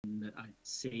that I'd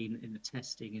seen in the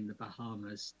testing in the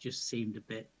Bahamas just seemed a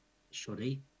bit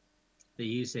shoddy. They're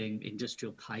using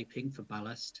industrial piping for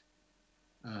ballast.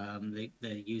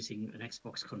 They're using an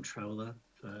Xbox controller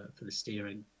for the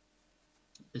steering.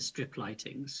 The strip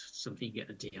lightings, something you get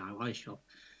at a DIY shop.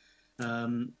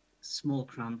 Small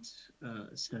cramped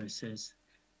surfaces.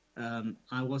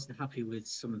 I wasn't happy with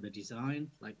some of the design,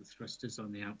 like the thrusters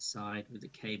on the outside with the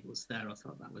cables there. I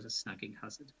thought that was a snagging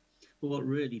hazard. But what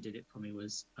really did it for me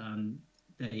was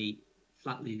they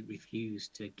flatly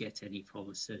refused to get any form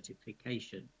of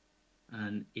certification.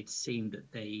 And it seemed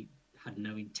that they had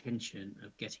no intention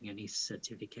of getting any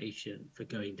certification for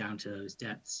going down to those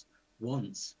depths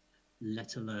once,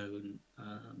 let alone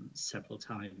several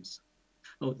times.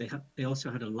 Oh, they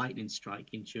also had a lightning strike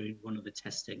in during one of the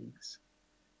testings,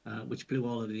 which blew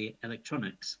all of the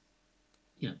electronics.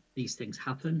 These things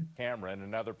happen. Cameron,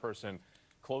 another person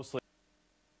closely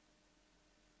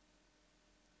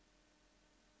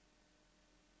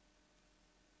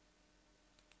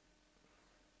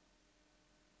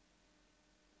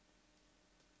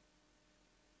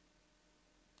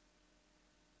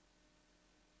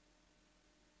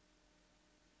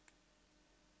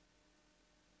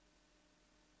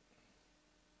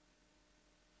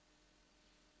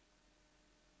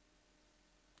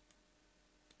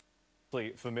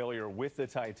familiar with the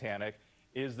Titanic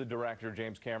is the director,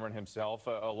 James Cameron himself,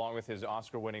 along with his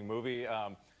Oscar-winning movie.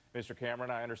 Mr.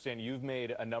 Cameron, I understand you've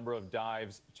made a number of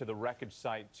dives to the wreckage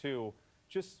site, too.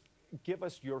 Just give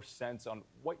us your sense on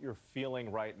what you're feeling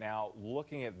right now,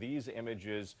 looking at these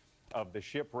images of the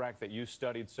shipwreck that you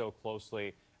studied so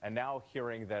closely, and now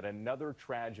hearing that another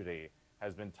tragedy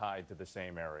has been tied to the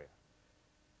same area.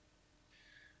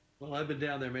 Well, I've been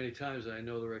down there many times. I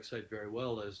know the wreck site very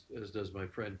well, as does my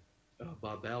friend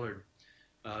Bob Ballard.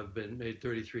 I've made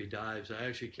 33 dives. I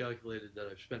actually calculated that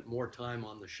I've spent more time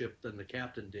on the ship than the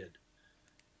captain did,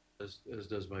 as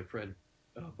does my friend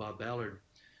Bob Ballard.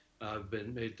 I've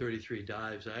made 33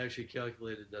 dives. I actually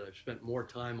calculated that I've spent more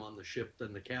time on the ship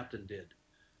than the captain did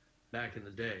back in the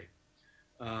day.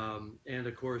 And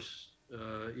of course,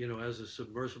 as a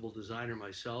submersible designer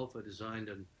myself, I designed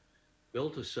and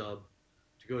built a sub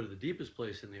to go to the deepest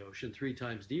place in the ocean, 3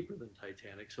 times deeper than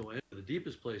Titanic. So the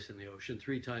deepest place in the ocean,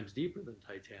 3 times deeper than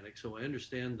Titanic. So I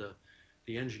understand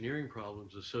the engineering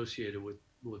problems associated with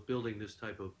building this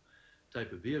type of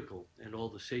vehicle and all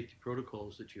the safety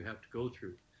protocols that you have to go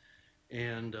through.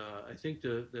 And I think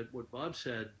that what Bob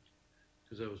said,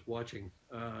 because I was watching,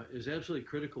 is absolutely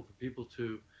critical for people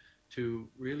to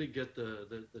really get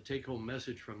the take-home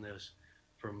message from this,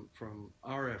 from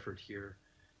our effort here,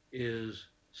 is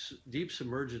deep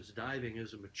submergence diving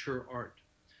is a mature art.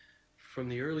 From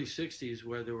the early 60s,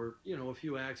 where there were a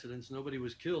few accidents, nobody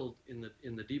was killed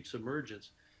in the deep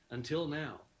submergence, until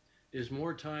now, is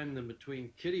more time than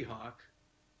between Kitty Hawk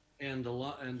and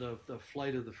the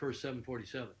flight of the first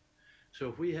 747. So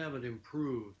if we haven't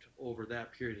improved over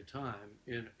that period of time,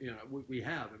 we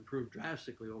have improved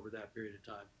drastically over that period of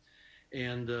time,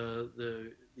 and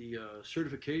the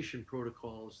certification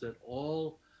protocols that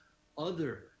all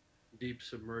other deep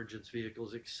submergence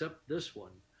vehicles except this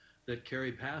one that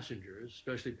carry passengers,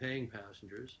 especially paying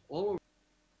passengers, all over